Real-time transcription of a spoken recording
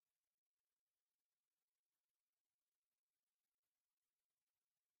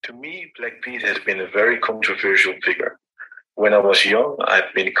To me, Black Pete has been a very controversial figure. When I was young,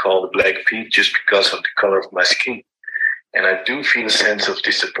 I've been called Black Pete just because of the color of my skin. And I do feel a sense of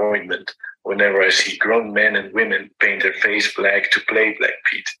disappointment whenever I see grown men and women paint their face black to play Black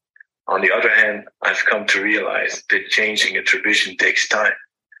Pete. On the other hand, I've come to realize that changing a tradition takes time.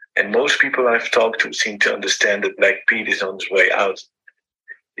 And most people I've talked to seem to understand that Black Pete is on his way out.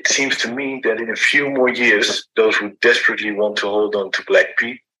 It seems to me that in a few more years, those who desperately want to hold on to Black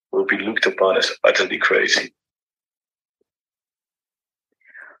Pete will be looked upon as utterly crazy.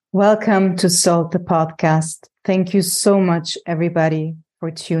 Welcome to Salt the Podcast. Thank you so much, everybody,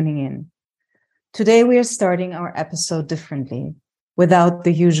 for tuning in. Today, we are starting our episode differently, without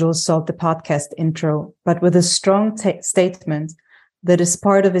the usual Salt the Podcast intro, but with a strong statement that is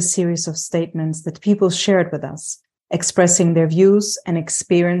part of a series of statements that people shared with us, expressing their views and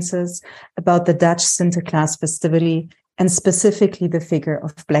experiences about the Dutch Sinterklaas festivity and specifically the figure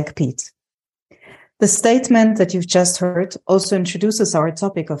of Black Pete. The statement that you've just heard also introduces our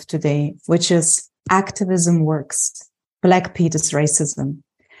topic of today, which is Activism Works, Black Pete is Racism.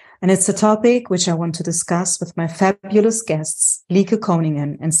 And it's a topic which I want to discuss with my fabulous guests, Lieke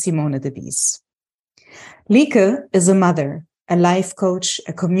Koningen and Simone de Vries. Lieke is a mother, a life coach,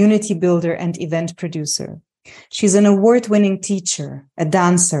 a community builder, and event producer. She's an award-winning teacher, a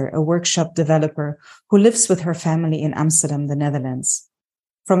dancer, a workshop developer who lives with her family in Amsterdam, the Netherlands.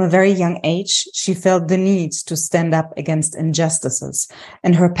 From a very young age, she felt the need to stand up against injustices,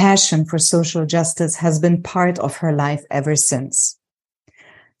 and her passion for social justice has been part of her life ever since.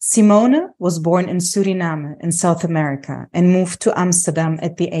 Simone was born in Suriname in South America and moved to Amsterdam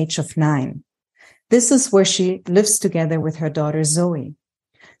at the age of 9. This is where she lives together with her daughter Zoe.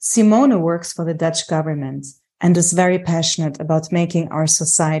 Simone works for the Dutch government and is very passionate about making our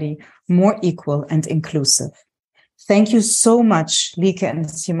society more equal and inclusive. Thank you so much, Lieke and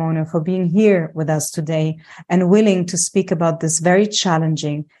Simone, for being here with us today and willing to speak about this very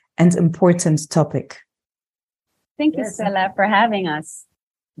challenging and important topic. Thank you, Stella, for having us.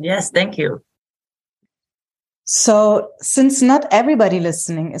 Yes, thank you. So, since not everybody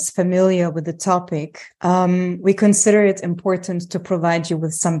listening is familiar with the topic, we consider it important to provide you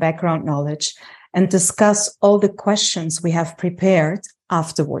with some background knowledge and discuss all the questions we have prepared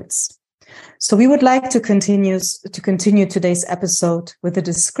afterwards. So we would like to continue today's episode with a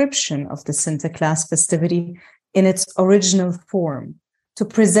description of the Sinterklaas festivity in its original form, to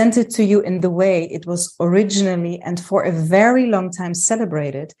present it to you in the way it was originally and for a very long time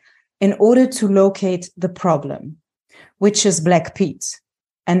celebrated, in order to locate the problem, which is Black Pete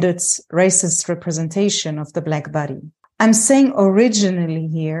and its racist representation of the black body. I'm saying originally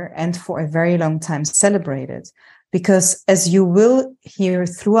here and for a very long time celebrated, because as you will hear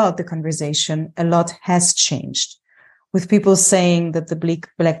throughout the conversation, a lot has changed, with people saying that the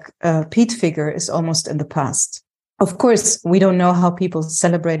Black Pete figure is almost in the past. Of course, we don't know how people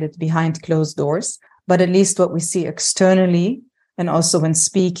celebrate it behind closed doors, but at least what we see externally, and also when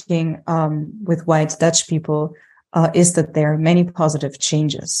speaking with white Dutch people, is that there are many positive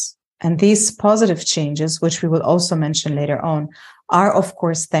changes. And these positive changes, which we will also mention later on, are, of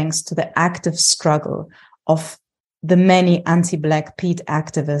course, thanks to the active struggle of the many anti-Black Pete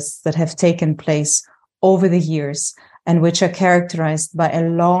activists that have taken place over the years and which are characterized by a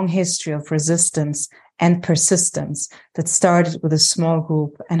long history of resistance and persistence that started with a small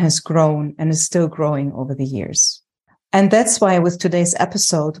group and has grown and is still growing over the years. And that's why with today's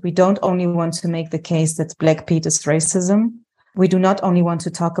episode, we don't only want to make the case that Black Pete is racism. We do not only want to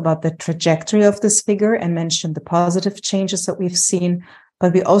talk about the trajectory of this figure and mention the positive changes that we've seen,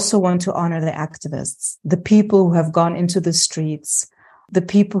 but we also want to honor the activists, the people who have gone into the streets, the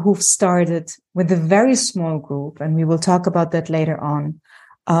people who've started with a very small group, and we will talk about that later on,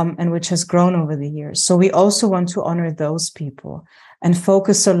 and which has grown over the years. So we also want to honor those people and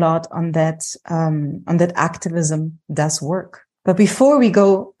focus a lot on that activism does work. But before we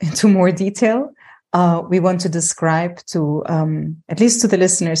go into more detail, we want to describe to, at least to the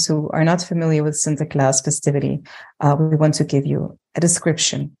listeners who are not familiar with Sinterklaas festivity, we want to give you a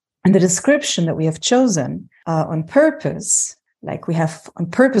description. And the description that we have chosen on purpose, like we have on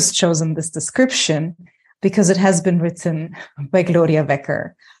purpose chosen this description, because it has been written by Gloria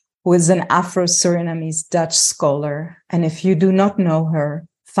Wekker, who is an Afro-Surinamese Dutch scholar. And if you do not know her,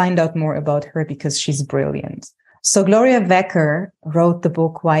 find out more about her because she's brilliant. So Gloria Wekker wrote the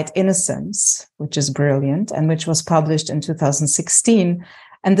book White Innocence, which is brilliant and which was published in 2016.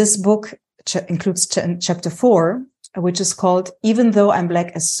 And this book includes chapter 4, which is called Even Though I'm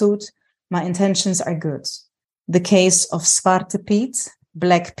Black as Soot, My Intentions Are Good. The Case of Zwarte Piet,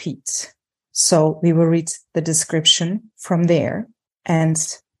 Black Pete. So we will read the description from there. And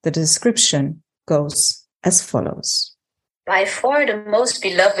The description goes as follows. By far the most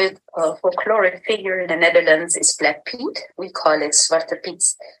beloved folkloric figure in the Netherlands is Black Piet. We call it Zwarte Piet.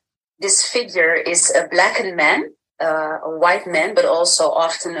 This figure is a blackened man, a white man, but also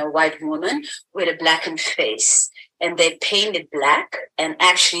often a white woman with a blackened face. And they paint it black, and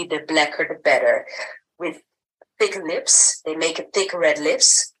actually the blacker the better. With thick lips, they make it thick red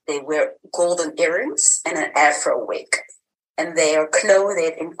lips. They wear golden earrings and an afro wig. And they are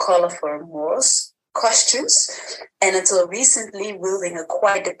clothed in colorful Moors costumes, and until recently wielding a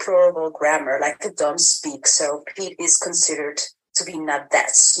quite deplorable grammar like the dumb speak. So Piet is considered to be not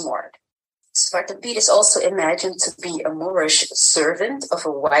that smart. Zwarte Piet is also imagined to be a Moorish servant of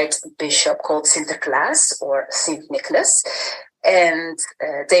a white bishop called Sinterklaas or Saint Nicholas. And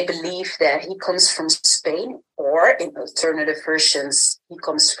they believe that he comes from Spain, or in alternative versions, he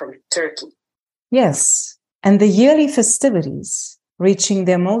comes from Turkey. Yes, and the yearly festivities, reaching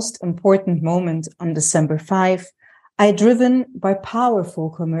their most important moment on December 5, are driven by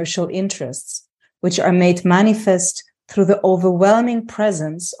powerful commercial interests, which are made manifest through the overwhelming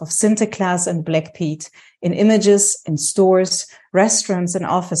presence of Sinterklaas and Black Piet in images in stores, restaurants, and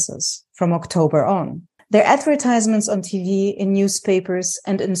offices from October on. Their advertisements on TV, in newspapers,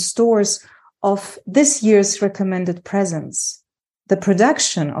 and in stores of this year's recommended presents. The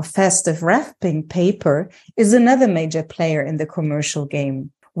production of festive wrapping paper is another major player in the commercial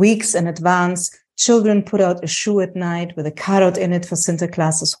game. Weeks in advance, children put out a shoe at night with a cutout in it for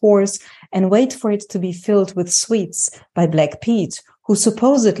Sinterklaas's horse and wait for it to be filled with sweets by Black Piet, who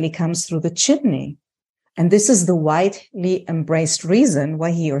supposedly comes through the chimney. And this is the widely embraced reason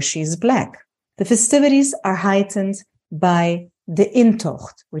why he or she is black. The festivities are heightened by the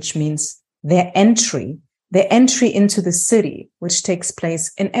intocht, which means their entry into the city, which takes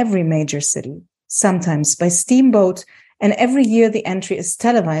place in every major city, sometimes by steamboat, and every year the entry is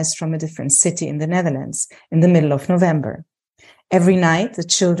televised from a different city in the Netherlands in the middle of November. Every night, the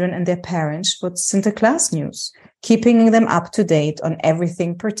children and their parents watch Sinterklaas news, keeping them up to date on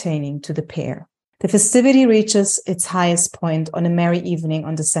everything pertaining to the pair. The festivity reaches its highest point on a merry evening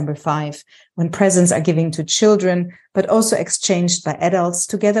on December 5, when presents are given to children, but also exchanged by adults,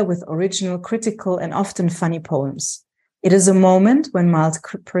 together with original, critical, and often funny poems. It is a moment when mild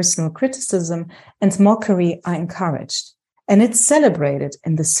personal criticism and mockery are encouraged, and it's celebrated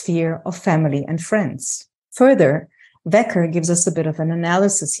in the sphere of family and friends. Further, Wecker gives us a bit of an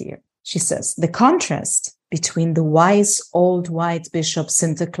analysis here. She says, the contrast between the wise old white bishop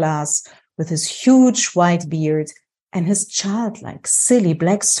Sinterklaas with his huge white beard and his childlike, silly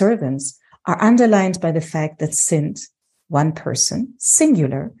black servants are underlined by the fact that Sint, one person,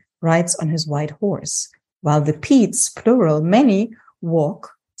 singular, rides on his white horse, while the Piets, plural, many,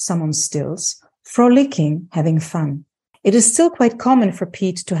 walk, some on stilts, frolicking, having fun. It is still quite common for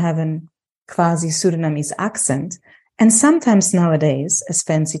Piet to have an quasi-Surinamese accent, and sometimes nowadays, as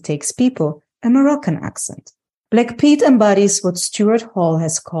fancy takes people, a Moroccan accent. Black Piet embodies what Stuart Hall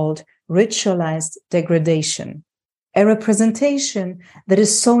has called ritualized degradation, a representation that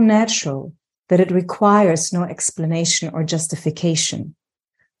is so natural that it requires no explanation or justification.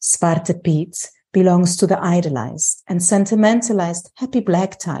 Zwarte Piet belongs to the idolized and sentimentalized happy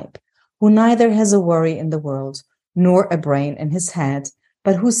black type, who neither has a worry in the world nor a brain in his head,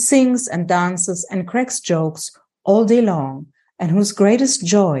 but who sings and dances and cracks jokes all day long, and whose greatest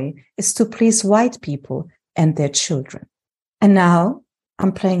joy is to please white people and their children. And now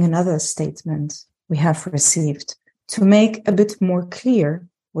I'm playing another statement we have received to make a bit more clear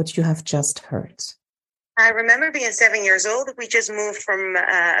what you have just heard. I remember being 7 years old. We just moved from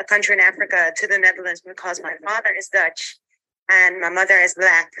a country in Africa to the Netherlands because my father is Dutch and my mother is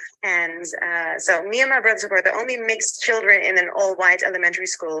black. And so me and my brothers were the only mixed children in an all-white elementary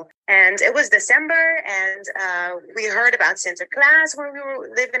school. And it was December, and we heard about Sinterklaas when we were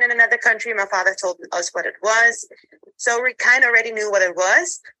living in another country. My father told us what it was. So we kind of already knew what it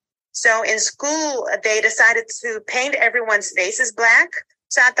was. So in school, they decided to paint everyone's faces black.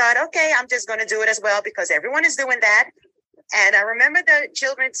 So I thought, okay, I'm just going to do it as well because everyone is doing that. And I remember the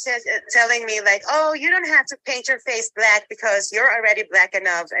children telling me like, oh, you don't have to paint your face black because you're already black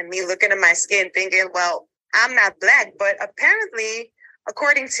enough. And me looking at my skin thinking, well, I'm not black, but apparently,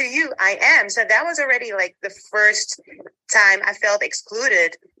 according to you, I am. So that was already like the first time I felt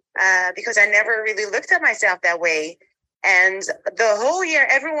excluded because I never really looked at myself that way. And the whole year,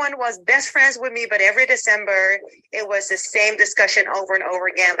 everyone was best friends with me. But every December, it was the same discussion over and over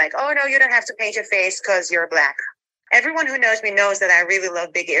again. Like, oh, no, you don't have to paint your face because you're black. Everyone who knows me knows that I really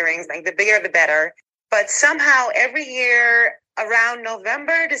love big earrings. Like the bigger, the better. But somehow every year around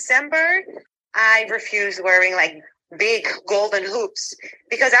November, December, I refuse wearing like big golden hoops,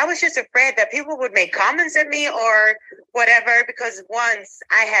 because I was just afraid that people would make comments at me or whatever, because once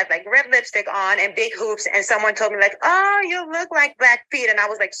I had like red lipstick on and big hoops and someone told me like, oh, you look like Black Pete. And I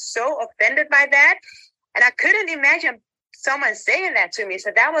was like so offended by that. And I couldn't imagine someone saying that to me.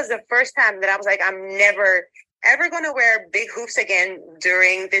 So that was the first time that I was like, I'm never ever going to wear big hoops again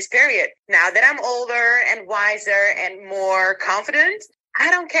during this period. Now that I'm older and wiser and more confident, I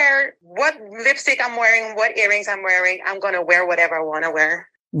don't care what lipstick I'm wearing, what earrings I'm wearing. I'm going to wear whatever I want to wear.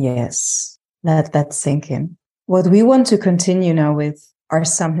 Yes, that's sinking. What we want to continue now with are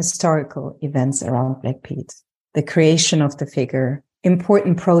some historical events around Black Pete, the creation of the figure,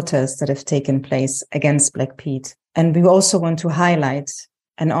 important protests that have taken place against Black Pete. And we also want to highlight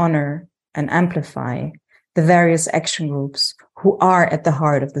and honor and amplify the various action groups who are at the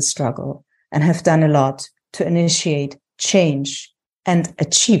heart of the struggle and have done a lot to initiate change and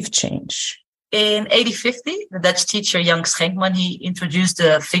achieve change. In 1850, the Dutch teacher Jan Schenkman, he introduced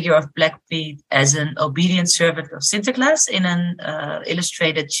the figure of Black Pete as an obedient servant of Sinterklaas in an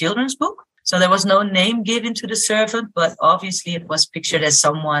illustrated children's book. So there was no name given to the servant, but obviously it was pictured as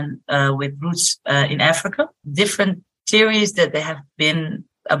someone with roots in Africa. Different theories that there have been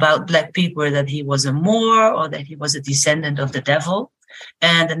about Black Pete were that he was a Moor or that he was a descendant of the devil.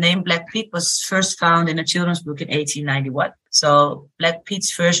 And the name Black Pete was first found in a children's book in 1891. So Black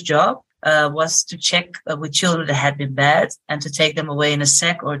Pete's first job was to check with children that had been bad and to take them away in a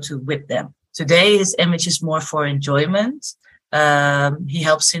sack or to whip them. Today, his image is more for enjoyment. He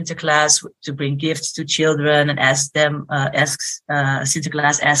helps Sinterklaas to bring gifts to children and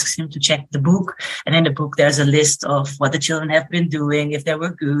Sinterklaas asks him to check the book. And in the book, there's a list of what the children have been doing, if they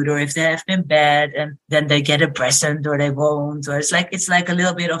were good or if they have been bad. And then they get a present or they won't. Or it's like a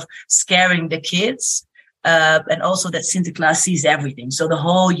little bit of scaring the kids. And also that Sinterklaas sees everything. So the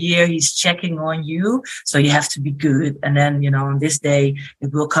whole year he's checking on you. So you have to be good. And then, on this day,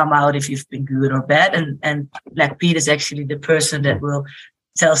 it will come out if you've been good or bad. And Black Pete is actually the person that will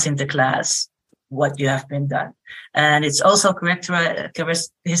tell Sinterklaas what you have been done. And it's also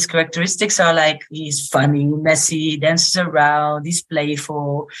his characteristics are like he's funny, messy, dances around, he's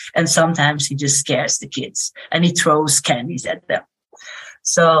playful. And sometimes he just scares the kids and he throws candies at them.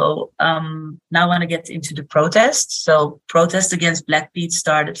 So now I want to get into the protests. So protests against Black Pete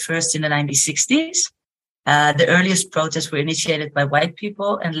started first in the 1960s. The earliest protests were initiated by white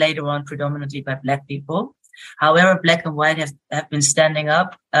people and later on predominantly by Black people. However, Black and white have been standing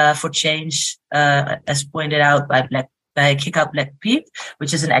up for change, as pointed out by Kick Out Black Pete,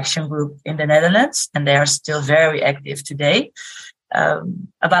 which is an action group in the Netherlands, and they are still very active today.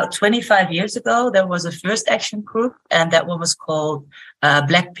 About 25 years ago, there was a first action group, and that one was called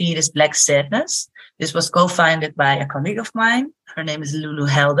Black Pete is Black Sadness. This was co-founded by a colleague of mine. Her name is Lulu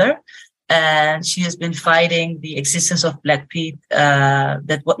Helder, and she has been fighting the existence of Black Pete.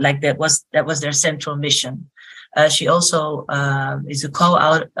 That was their central mission. She also is a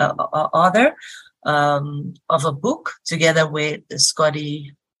co-author of a book together with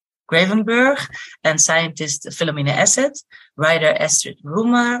Scotty Gravenberg and scientist Philomena Asset, writer Astrid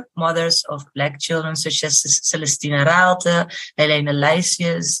Roemer, mothers of Black children such as Celestina Raalte, Helene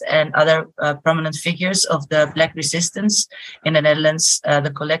Lysius, and other prominent figures of the Black resistance in the Netherlands,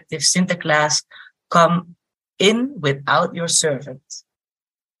 the collective Sinterklaas, come in without your servant.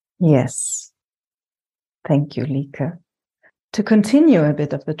 Yes. Thank you, Lieke. To continue a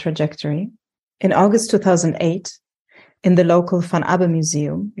bit of the trajectory, in August 2008, in the local Van Abbe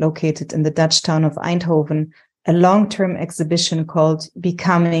Museum, located in the Dutch town of Eindhoven, a long-term exhibition called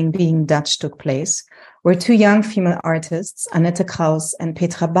Becoming Being Dutch took place, where two young female artists, Annette Kraus and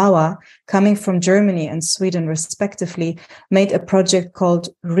Petra Bauer, coming from Germany and Sweden respectively, made a project called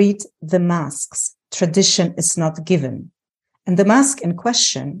Read the Masks, Tradition is Not Given. And the mask in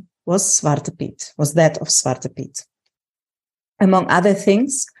question was Zwarte Piet, was that of Zwarte Piet. Among other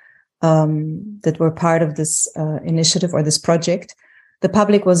things, that were part of this initiative or this project, the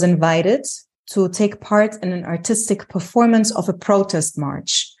public was invited to take part in an artistic performance of a protest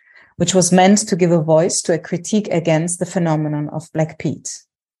march, which was meant to give a voice to a critique against the phenomenon of Black Pete.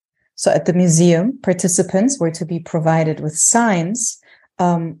 So at the museum, participants were to be provided with signs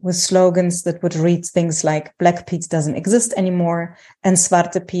with slogans that would read things like Black Pete doesn't exist anymore and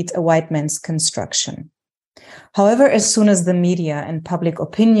Zwarte Piet, a white man's construction. However, as soon as the media and public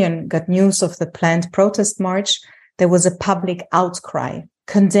opinion got news of the planned protest march, there was a public outcry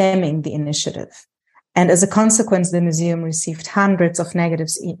condemning the initiative. And as a consequence, the museum received hundreds of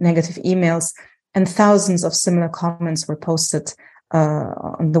negative emails, and thousands of similar comments were posted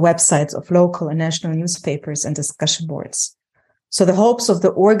on the websites of local and national newspapers and discussion boards. So the hopes of the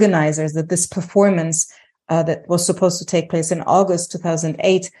organizers that this performance that was supposed to take place in August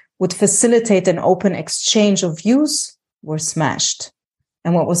 2008 would facilitate an open exchange of views were smashed.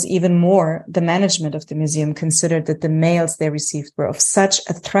 And what was even more, the management of the museum considered that the mails they received were of such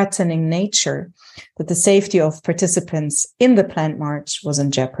a threatening nature that the safety of participants in the planned march was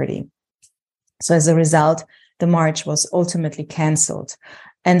in jeopardy. So as a result, the march was ultimately cancelled.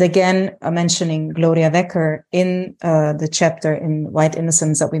 And again, mentioning Gloria Wecker in the chapter in White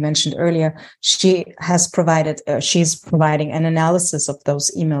Innocence that we mentioned earlier, she's providing an analysis of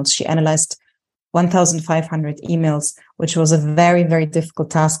those emails. She analyzed 1,500 emails, which was a very, very difficult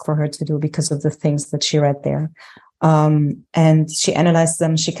task for her to do because of the things that she read there. And she analyzed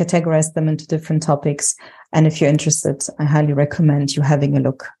them, she categorized them into different topics. And if you're interested, I highly recommend you having a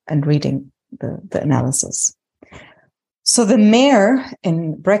look and reading the analysis. So the mayor,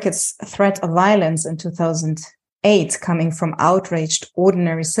 in brackets, threat of violence in 2008, coming from outraged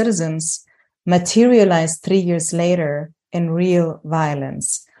ordinary citizens, materialized 3 years later in real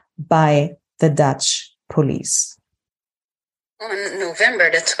violence by the Dutch police. On November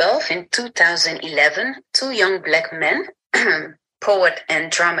the 12th in 2011, two young black men, poet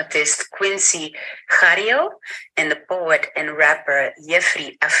and dramatist Quincy Gario and the poet and rapper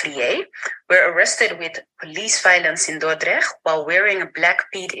Jeffrey Afriyie, were arrested with police violence in Dordrecht while wearing a Black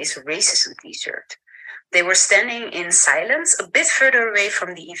Pete is Racism t-shirt. They were standing in silence a bit further away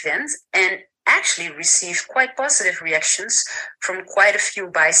from the event and actually received quite positive reactions from quite a few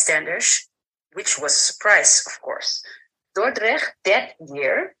bystanders, which was a surprise, of course. Dordrecht that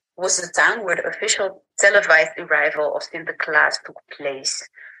year was the town where the official televised arrival of Sinterklaas took place.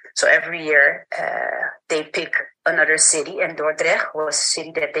 So every year they pick another city, and Dordrecht was a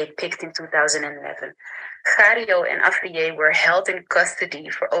city that they picked in 2011. Gario and Afriyie were held in custody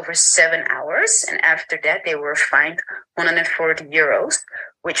for over 7 hours, and after that they were fined 140 euros,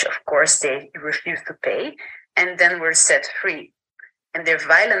 which of course they refused to pay, and then were set free. And their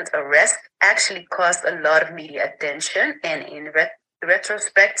violent arrest actually caused a lot of media attention, and in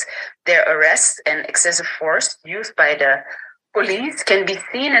retrospect, their arrest and excessive force used by the police can be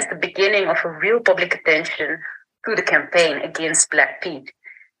seen as the beginning of a real public attention to the campaign against Black Pete.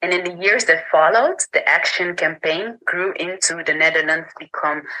 And in the years that followed, the action campaign grew into the Netherlands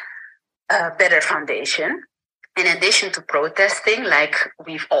become a better foundation. In addition to protesting, like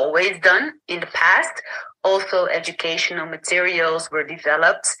we've always done in the past, also educational materials were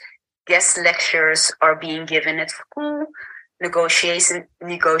developed, guest lectures are being given at school,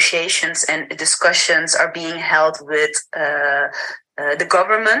 negotiations and discussions are being held with the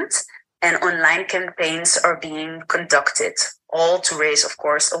government, and online campaigns are being conducted, all to raise, of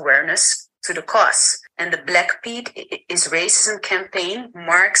course, awareness to the cause. And the Black Pete is Racism campaign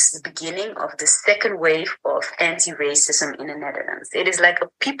marks the beginning of the second wave of anti-racism in the Netherlands. It is like a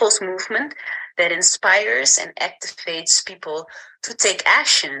people's movement that inspires and activates people to take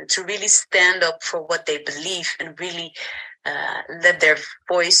action, to really stand up for what they believe and really let their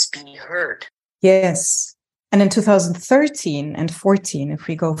voice be heard. Yes. And in 2013 and 14, if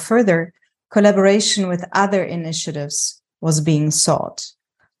we go further, collaboration with other initiatives was being sought.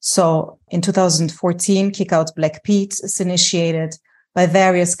 So in 2014, Kick Out Black Pete is initiated by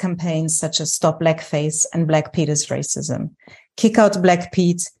various campaigns such as Stop Blackface and Black Pete is Racism. Kick Out Black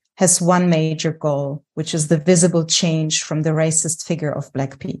Pete has one major goal, which is the visible change from the racist figure of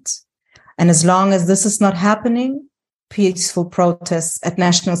Black Pete. And as long as this is not happening, peaceful protests at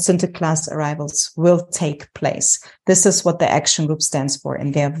national Sinterklaas arrivals will take place. This is what the action group stands for.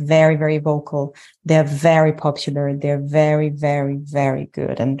 And they are very, very vocal. They're very popular. They're very, very, very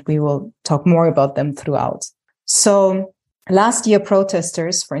good. And we will talk more about them throughout. So last year,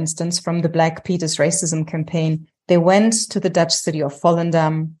 protesters, for instance, from the Black Pete is Racism campaign, they went to the Dutch city of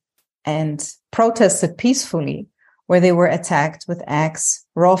Volendam and protested peacefully, where they were attacked with eggs,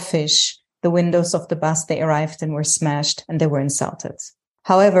 raw fish. The windows of the bus they arrived in were smashed and they were insulted.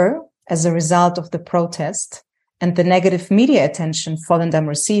 However, as a result of the protest and the negative media attention Volendam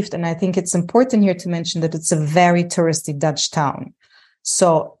received, and I think it's important here to mention that it's a very touristy Dutch town.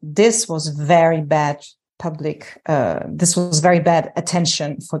 So this was very bad this was very bad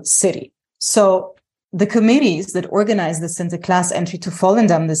attention for the city. So the committees that organized the Sinterklaas entry to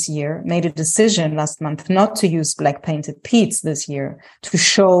Volendam this year made a decision last month not to use black painted Petes this year, to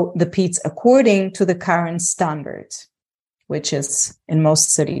show the Petes according to the current standard, which is in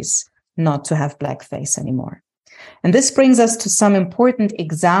most cities not to have blackface anymore. And this brings us to some important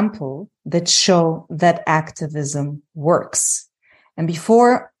examples that show that activism works. And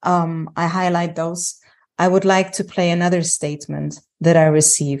before I highlight those, I would like to play another statement that I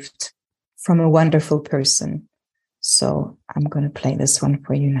received from a wonderful person. So I'm going to play this one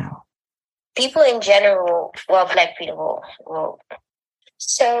for you now. people in general, well, Black people,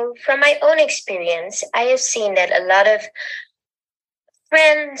 so from my own experience, I have seen that a lot of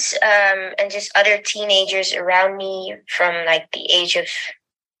friends and just other teenagers around me from like the age of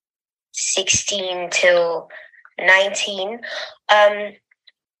 16 till 19,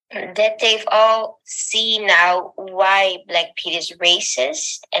 that they've all seen now why Black Pete is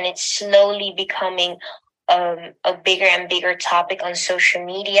racist, and it's slowly becoming a bigger and bigger topic on social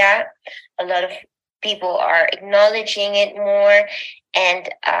media. A lot of people are acknowledging it more, and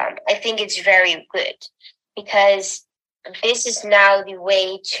I think it's very good because this is now the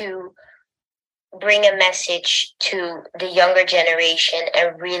way to bring a message to the younger generation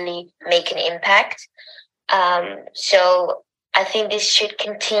and really make an impact. So I think this should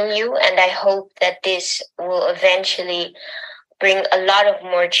continue, and I hope that this will eventually bring a lot of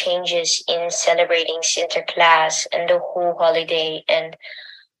more changes in celebrating Sinterklaas and the whole holiday, and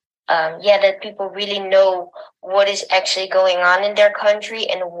that people really know what is actually going on in their country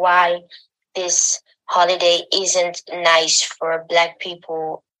and why this holiday isn't nice for Black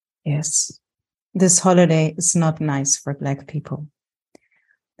people. Yes, this holiday is not nice for Black people.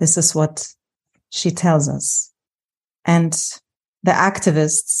 This is what she tells us. And the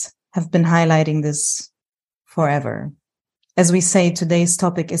activists have been highlighting this forever. As we say, today's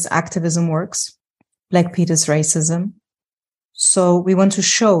topic is Activism Works, Black Pete is Racism. So we want to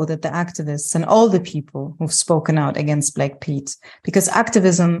show that the activists and all the people who've spoken out against Black Pete, because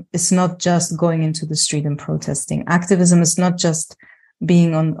activism is not just going into the street and protesting. Activism is not just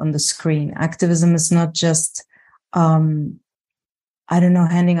being on the screen. Activism is not just, handing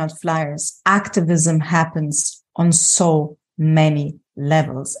out flyers. Activism happens on so many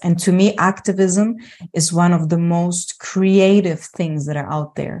levels. And to me, activism is one of the most creative things that are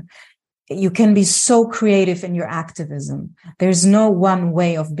out there. You can be so creative in your activism. There's no one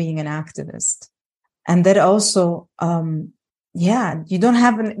way of being an activist. And that also, you don't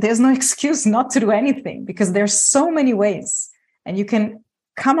have, there's no excuse not to do anything because there's so many ways and you can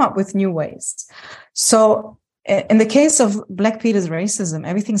come up with new ways. So in the case of Black Pete is Racism,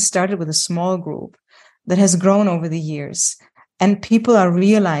 everything started with a small group that has grown over the years. And people are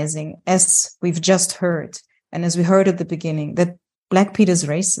realizing, as we've just heard, and as we heard at the beginning, that Black Pete is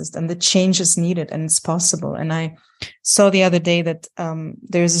racist and the change is needed and it's possible. And I saw the other day that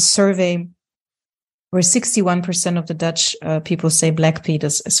there's a survey where 61% of the Dutch people say Black Pete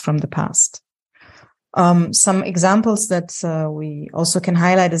is from the past. Some examples that we also can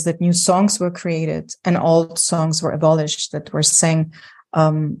highlight is that new songs were created and old songs were abolished that were sang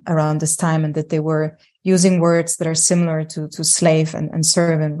around this time, and that they were using words that are similar to slave and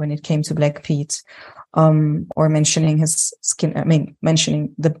servant when it came to Black Pete. Or mentioning his skin,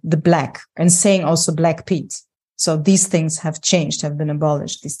 mentioning the black and saying also Black Pete. So these things have changed, have been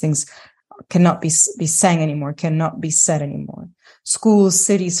abolished. These things cannot be sang anymore, cannot be said anymore. Schools,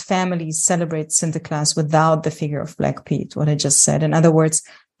 cities, families celebrate Sinterklaas without the figure of Black Pete, what I just said. In other words,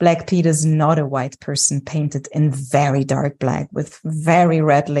 Black Pete is not a white person painted in very dark black with very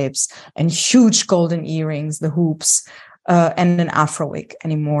red lips and huge golden earrings, the hoops, and an Afro wig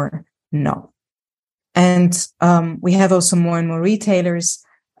anymore. No. And we have also more and more retailers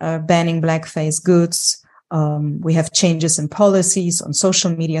banning blackface goods. We have changes in policies on social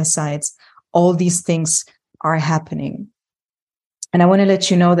media sites. All these things are happening. And I want to let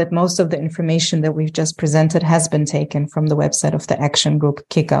you know that most of the information that we've just presented has been taken from the website of the action group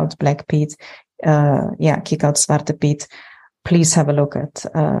Kick Out Black Pete. Kick Out Zwarte Piet. Please have a look at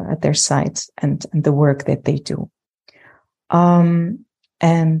their site and the work that they do.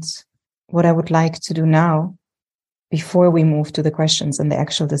 And what I would like to do now, before we move to the questions and the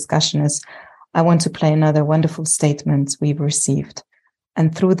actual discussion, is I want to play another wonderful statement we've received.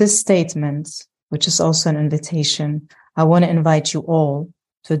 And through this statement, which is also an invitation, I want to invite you all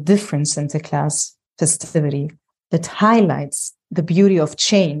to a different Sinterklaas festivity that highlights the beauty of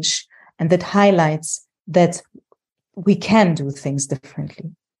change and that highlights that we can do things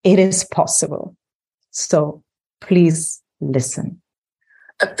differently. It is possible. So please listen.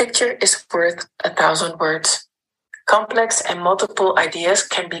 A picture is worth 1,000 words. Complex and multiple ideas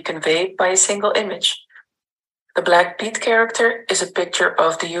can be conveyed by a single image. The Black Pete character is a picture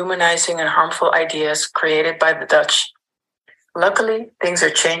of dehumanizing and harmful ideas created by the Dutch. Luckily, things are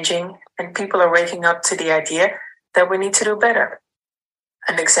changing and people are waking up to the idea that we need to do better.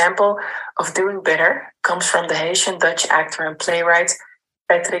 An example of doing better comes from the Haitian-Dutch actor and playwright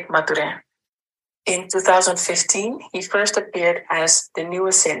Patrick Mathurin. In 2015, he first appeared as the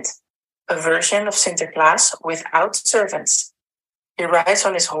Nieuwe Sint, a version of Sinterklaas without servants. He rides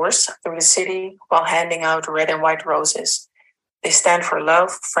on his horse through the city while handing out red and white roses. They stand for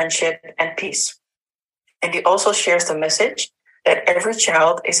love, friendship, and peace. And he also shares the message that every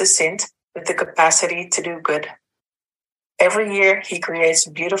child is a Sint with the capacity to do good. Every year, he creates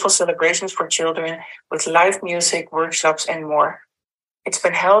beautiful celebrations for children with live music, workshops, and more. It's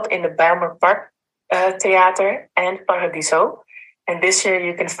been held in the Bijlmer Park Theater and Paradiso, and this year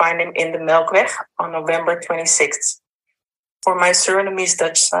you can find him in the Melkweg on November 26th. For my Surinamese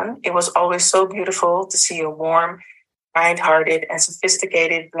Dutch son, it was always so beautiful to see a warm, kind-hearted, and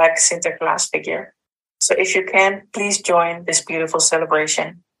sophisticated Black Sinterklaas figure. So if you can, please join this beautiful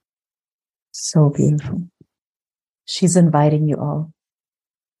celebration. So beautiful. She's inviting you all.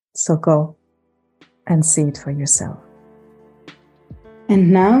 So go and see it for yourself.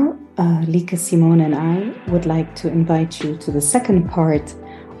 And now, Lieke, Simone, and I would like to invite you to the second part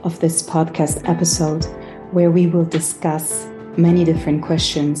of this podcast episode, where we will discuss many different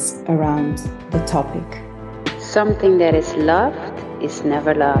questions around the topic. Something that is loved is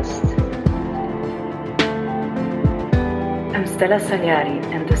never lost. I'm Stella Sagliari,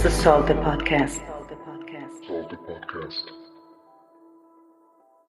 and this is Salted Podcast.